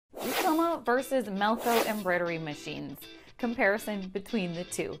Ricoma versus Melco embroidery machines. Comparison between the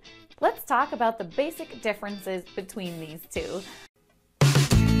two. Let's talk about the basic differences between these two.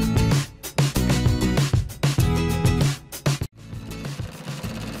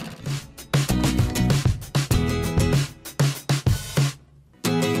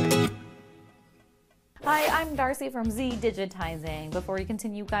 Hi, I'm Darcy from ZDigitizing. Before we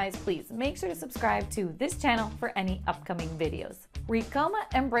continue, guys, please make sure to subscribe to this channel for any upcoming videos. Ricoma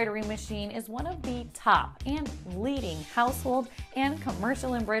Embroidery Machine is one of the top and leading household and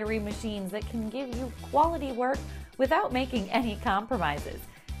commercial embroidery machines that can give you quality work without making any compromises.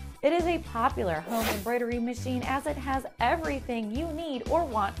 It is a popular home embroidery machine as it has everything you need or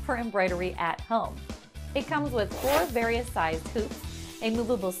want for embroidery at home. It comes with 4 various sized hoops, a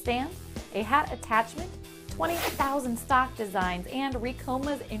movable stand, a hat attachment, 20,000 stock designs, and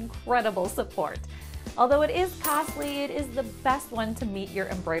Ricoma's incredible support. Although it is costly, it is the best one to meet your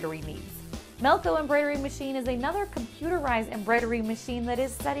embroidery needs. Melco Embroidery Machine is another computerized embroidery machine that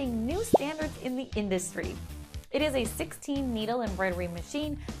is setting new standards in the industry. It is a 16-needle embroidery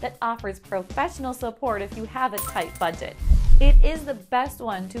machine that offers professional support if you have a tight budget. It is the best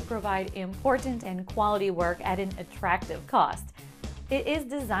one to provide important and quality work at an attractive cost. It is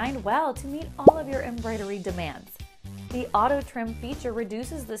designed well to meet all of your embroidery demands. The auto trim feature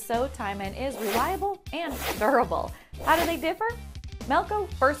reduces the sew time and is reliable and durable. How do they differ? Melco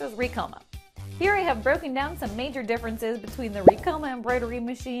versus Ricoma. Here I have broken down some major differences between the Ricoma embroidery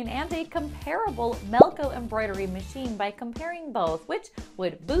machine and a comparable Melco embroidery machine by comparing both, which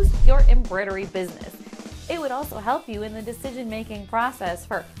would boost your embroidery business. It would also help you in the decision-making process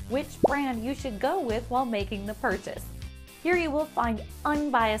for which brand you should go with while making the purchase. Here you will find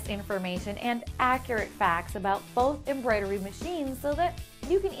unbiased information and accurate facts about both embroidery machines so that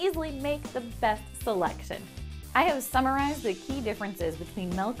you can easily make the best selection. I have summarized the key differences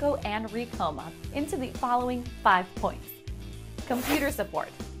between Melco and Ricoma into the following 5 points. Computer support.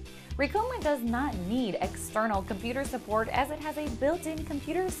 Ricoma does not need external computer support as it has a built-in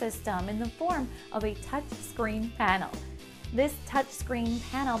computer system in the form of a touchscreen panel. This touchscreen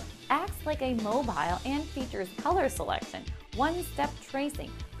panel acts like a mobile and features color selection, one-step tracing,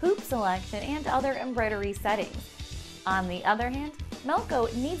 hoop selection, and other embroidery settings. On the other hand,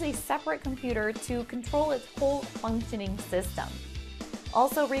 Melco needs a separate computer to control its whole functioning system.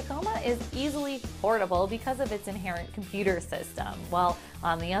 Also, Ricoma is easily portable because of its inherent computer system, while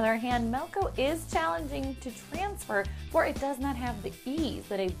on the other hand, Melco is challenging to transfer for it does not have the ease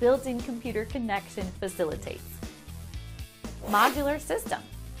that a built-in computer connection facilitates. Modular system.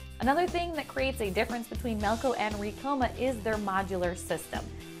 Another thing that creates a difference between Melco and Ricoma is their modular system.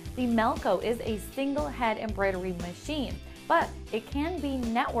 The Melco is a single head embroidery machine, but it can be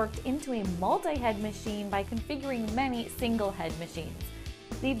networked into a multi-head machine by configuring many single head machines.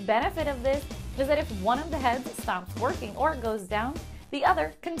 The benefit of this is that if one of the heads stops working or goes down, the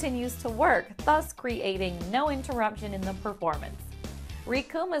other continues to work, thus creating no interruption in the performance.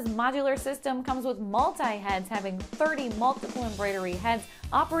 Ricoma's modular system comes with multi-heads having 30 multiple embroidery heads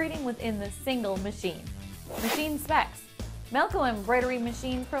operating within the single machine. Machine specs. Melco embroidery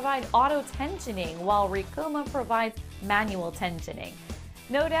machines provide auto tensioning while Ricoma provides manual tensioning.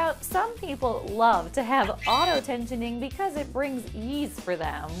 No doubt some people love to have auto tensioning because it brings ease for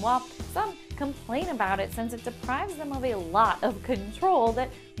them, while some complain about it since it deprives them of a lot of control that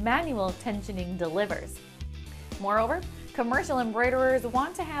manual tensioning delivers. Moreover, commercial embroiderers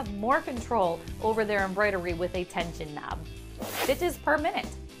want to have more control over their embroidery with a tension knob. Stitches per minute.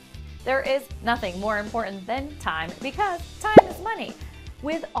 There is nothing more important than time because time is money.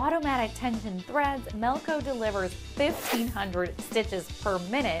 With automatic tension threads, Melco delivers 1,500 stitches per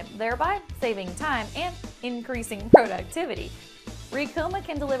minute, thereby saving time and increasing productivity. Ricoma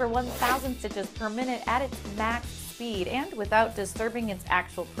can deliver 1,000 stitches per minute at its max speed and without disturbing its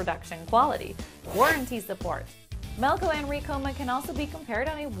actual production quality. Warranty support. Melco and Ricoma can also be compared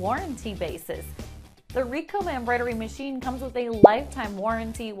on a warranty basis. The Ricoma embroidery machine comes with a lifetime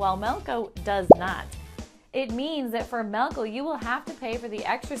warranty while Melco does not. It means that for Melco you will have to pay for the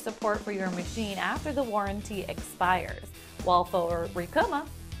extra support for your machine after the warranty expires, while for Ricoma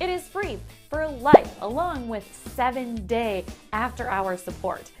it is free for life along with 7-day after-hour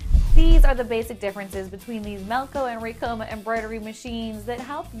support. These are the basic differences between these Melco and Ricoma embroidery machines that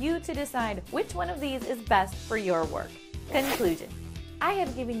help you to decide which one of these is best for your work. Conclusion. I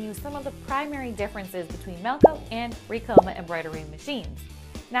have given you some of the primary differences between Melco and Ricoma embroidery machines.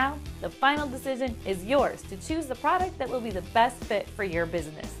 Now, the final decision is yours to choose the product that will be the best fit for your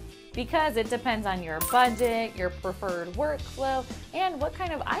business. Because it depends on your budget, your preferred workflow, and what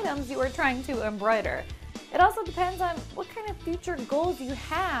kind of items you are trying to embroider. It also depends on what kind of future goals you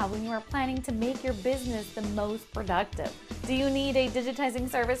have when you are planning to make your business the most productive. Do you need a digitizing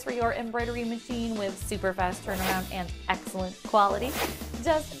service for your embroidery machine with super fast turnaround and excellent quality?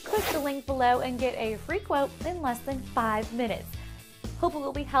 Just click the link below and get a free quote in less than 5 minutes. Hope it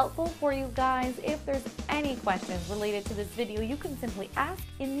will be helpful for you guys. If there's any questions related to this video, you can simply ask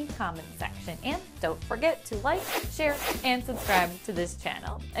in the comment section. And don't forget to like, share, and subscribe to this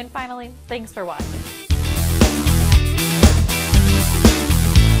channel. And finally, thanks for watching.